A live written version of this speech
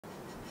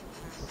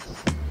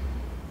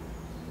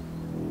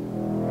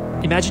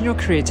Imagine your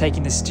career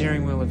taking the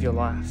steering wheel of your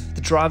life.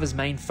 The driver's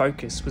main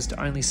focus was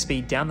to only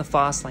speed down the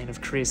fast lane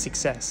of career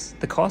success.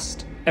 The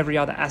cost? Every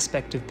other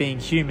aspect of being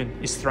human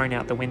is thrown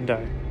out the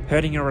window,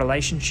 hurting your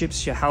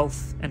relationships, your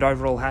health, and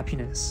overall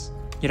happiness.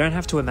 You don't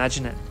have to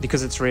imagine it,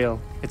 because it's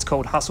real. It's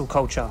called hustle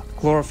culture,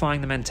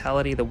 glorifying the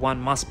mentality that one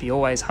must be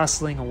always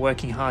hustling or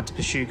working hard to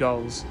pursue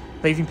goals,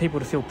 leaving people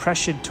to feel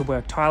pressured to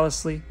work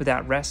tirelessly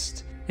without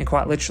rest, and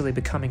quite literally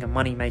becoming a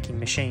money-making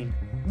machine.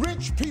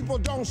 Rich people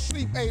don't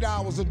sleep 8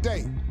 hours a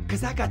day.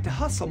 Because I got the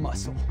hustle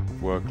muscle.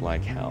 Work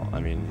like hell. I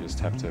mean, you just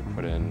have to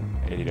put in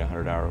 80 to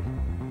 100 hour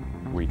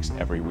weeks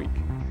every week.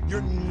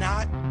 You're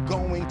not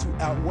going to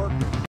outwork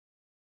them.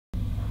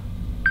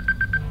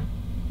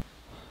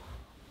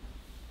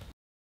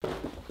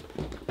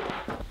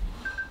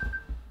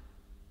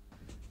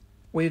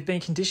 We've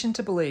been conditioned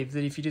to believe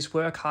that if you just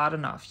work hard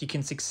enough, you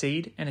can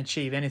succeed and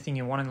achieve anything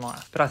you want in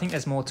life. But I think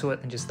there's more to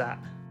it than just that.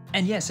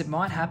 And yes, it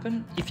might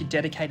happen if you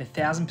dedicate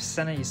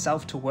 1,000% of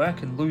yourself to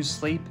work and lose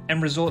sleep and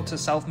resort to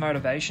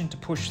self-motivation to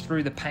push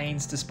through the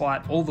pains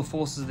despite all the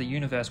forces of the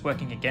universe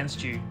working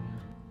against you.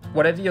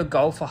 Whatever your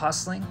goal for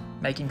hustling,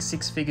 making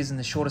 6 figures in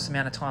the shortest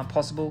amount of time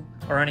possible,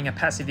 or earning a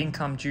passive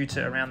income due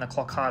to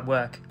around-the-clock hard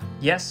work,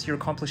 yes, you're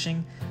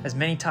accomplishing as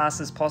many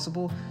tasks as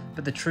possible,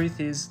 but the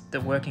truth is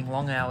that working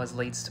long hours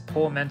leads to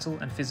poor mental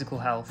and physical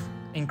health,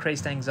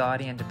 increased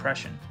anxiety and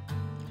depression.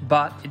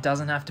 But it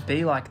doesn't have to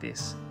be like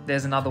this.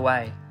 There's another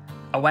way.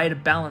 A way to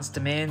balance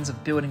demands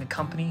of building a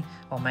company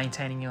while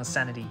maintaining your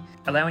sanity,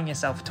 allowing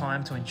yourself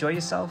time to enjoy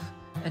yourself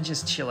and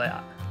just chill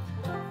out.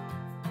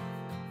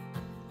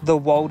 The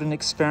Walden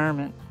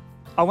Experiment.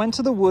 I went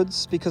to the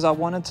woods because I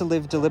wanted to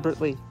live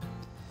deliberately,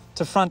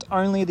 to front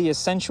only the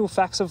essential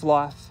facts of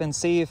life and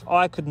see if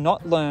I could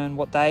not learn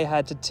what they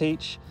had to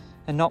teach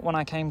and not, when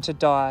I came to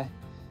die,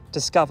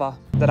 discover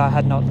that I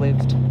had not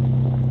lived.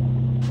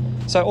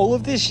 So all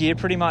of this year,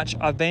 pretty much,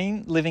 I've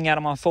been living out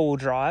of my 4-wheel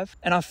drive,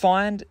 and I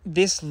find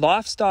this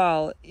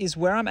lifestyle is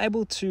where I'm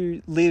able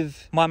to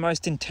live my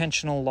most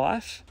intentional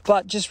life.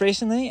 But just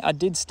recently, I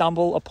did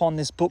stumble upon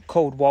this book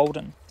called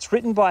Walden. It's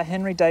written by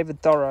Henry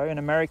David Thoreau, an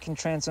American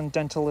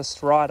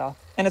transcendentalist writer,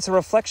 and it's a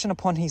reflection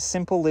upon his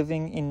simple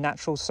living in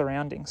natural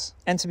surroundings.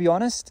 And to be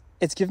honest,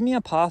 it's given me a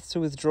path to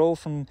withdraw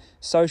from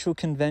social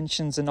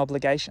conventions and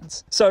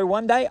obligations. So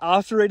one day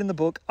after reading the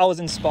book, I was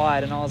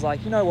inspired and I was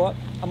like, you know what?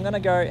 I'm gonna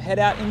go head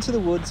out into the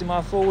woods in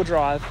my 4-wheel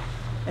drive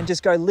and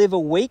just go live a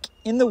week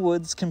in the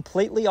woods,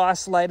 completely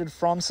isolated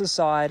from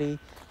society,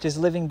 just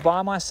living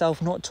by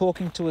myself, not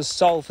talking to a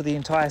soul for the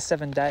entire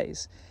 7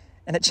 days.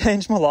 And it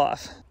changed my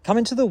life.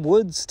 Coming to the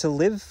woods to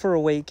live for a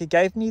week, it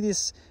gave me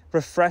this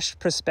refreshed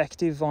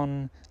perspective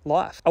on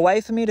life. A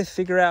way for me to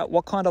figure out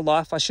what kind of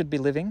life I should be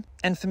living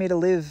and for me to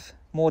live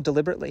more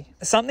deliberately.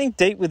 Something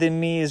deep within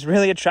me is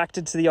really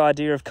attracted to the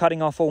idea of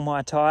cutting off all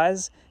my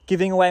ties,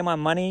 giving away my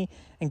money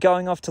and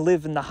going off to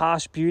live in the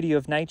harsh beauty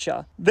of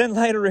nature. Then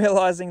later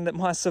realizing that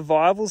my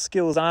survival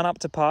skills aren't up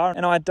to par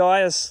and I die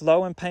a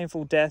slow and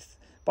painful death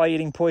by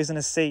eating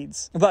poisonous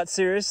seeds. But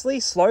seriously,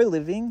 slow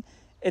living,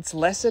 it's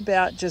less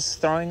about just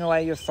throwing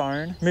away your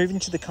phone, moving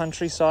to the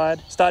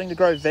countryside, starting to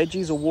grow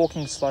veggies or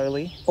walking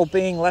slowly, or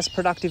being less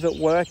productive at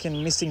work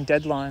and missing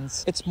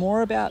deadlines. It's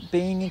more about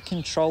being in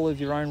control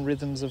of your own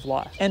rhythms of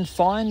life and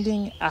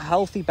finding a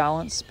healthy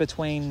balance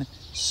between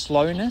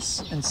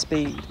slowness and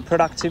speed,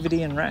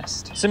 productivity and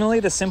rest. Similarly,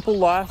 the simple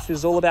life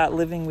is all about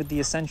living with the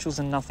essentials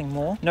and nothing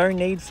more. No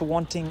need for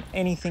wanting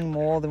anything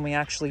more than we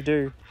actually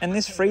do. And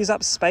this frees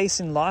up space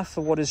in life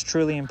for what is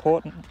truly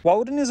important.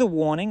 Walden is a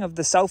warning of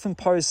the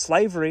self-imposed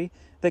slavery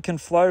that can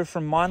flow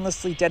from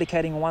mindlessly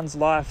dedicating one's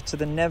life to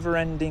the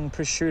never-ending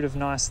pursuit of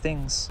nice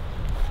things.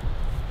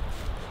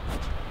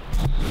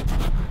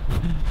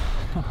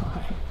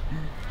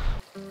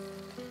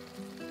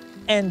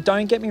 And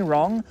don't get me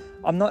wrong,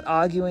 I'm not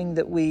arguing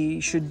that we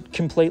should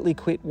completely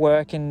quit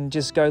work and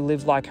just go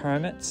live like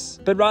hermits,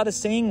 but rather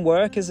seeing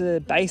work as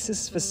a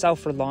basis for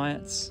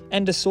self-reliance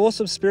and a source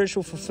of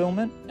spiritual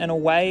fulfillment and a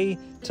way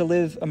to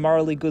live a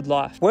morally good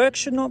life. Work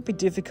should not be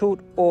difficult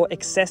or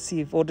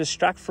excessive or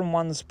distract from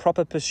one's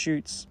proper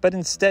pursuits, but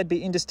instead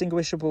be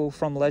indistinguishable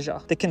from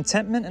leisure. The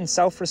contentment and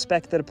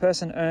self-respect that a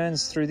person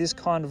earns through this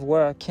kind of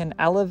work can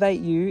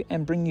elevate you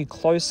and bring you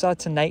closer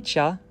to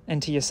nature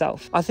and to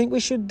yourself. I think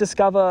we should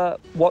discover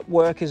what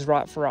work is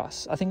right for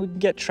us. I think we can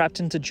get trapped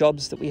into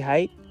jobs that we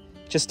hate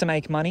just to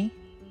make money,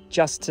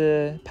 just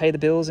to pay the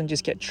bills and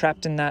just get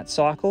trapped in that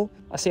cycle.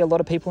 I see a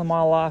lot of people in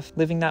my life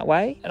living that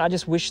way, and I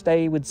just wish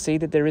they would see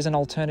that there is an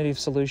alternative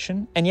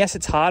solution. And yes,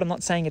 it's hard. I'm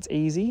not saying it's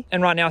easy.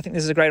 And right now, I think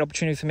this is a great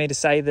opportunity for me to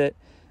say that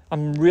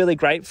I'm really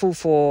grateful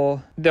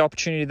for the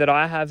opportunity that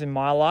I have in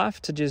my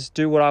life to just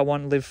do what I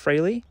want and live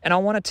freely. And I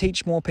want to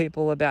teach more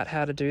people about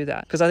how to do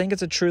that because I think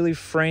it's a truly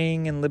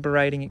freeing and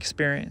liberating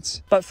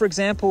experience. But for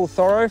example,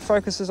 Thoreau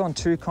focuses on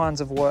 2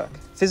 kinds of work: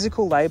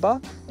 physical labor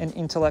and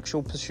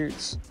intellectual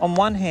pursuits. On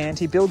one hand,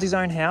 he builds his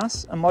own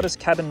house, a modest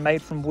cabin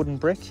made from wood and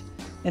brick,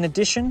 In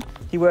addition,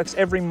 he works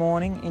every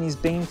morning in his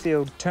bean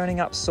field, turning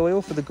up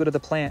soil for the good of the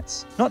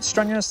plants. Not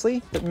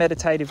strenuously, but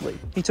meditatively.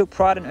 He took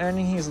pride in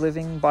earning his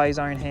living by his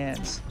own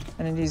hands.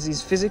 And it is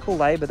his physical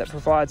labour that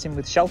provides him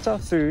with shelter,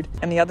 food,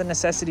 and the other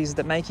necessities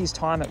that make his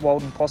time at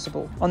Walden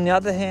possible. On the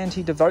other hand,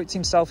 he devotes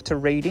himself to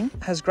reading,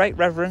 has great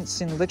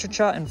reverence in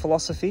literature and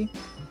philosophy,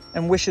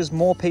 and wishes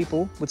more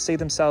people would see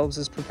themselves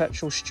as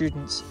perpetual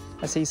students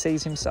as he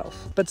sees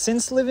himself. But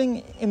since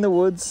living in the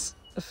woods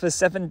for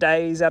 7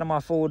 days out of my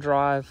 4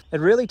 drive, it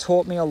really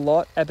taught me a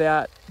lot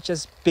about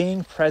just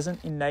being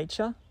present in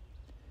nature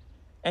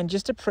and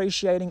just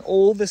appreciating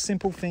all the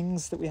simple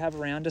things that we have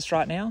around us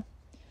right now.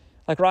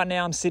 Like right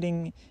now I'm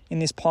sitting in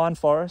this pine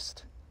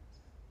forest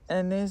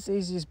and there's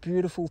these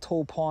beautiful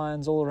tall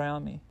pines all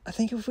around me. I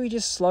think if we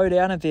just slow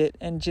down a bit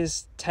and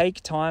just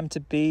take time to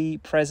be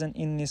present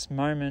in this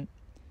moment,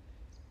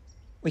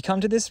 we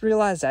come to this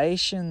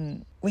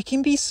realization we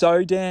can be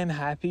so damn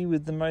happy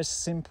with the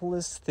most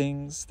simplest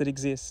things that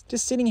exist.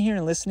 Just sitting here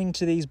and listening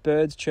to these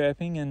birds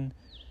chirping and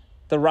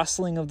the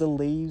rustling of the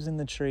leaves in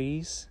the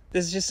trees.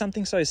 There's just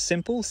something so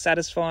simple,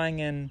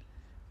 satisfying, and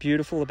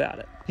beautiful about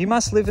it. You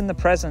must live in the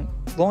present,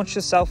 launch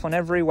yourself on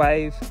every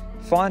wave,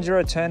 find your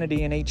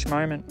eternity in each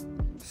moment.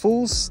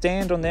 Fools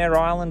stand on their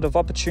island of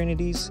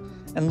opportunities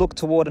and look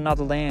toward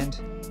another land.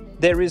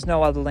 There is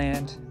no other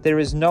land. There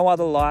is no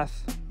other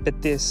life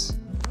but this.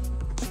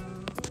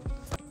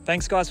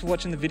 Thanks guys for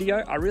watching the video.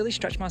 I really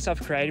stretched myself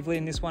creatively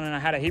in this one and I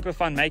had a heap of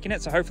fun making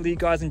it, so hopefully you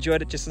guys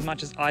enjoyed it just as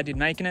much as I did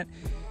making it.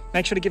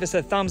 Make sure to give us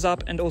a thumbs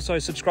up and also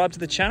subscribe to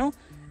the channel,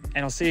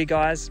 and I'll see you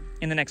guys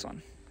in the next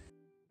one.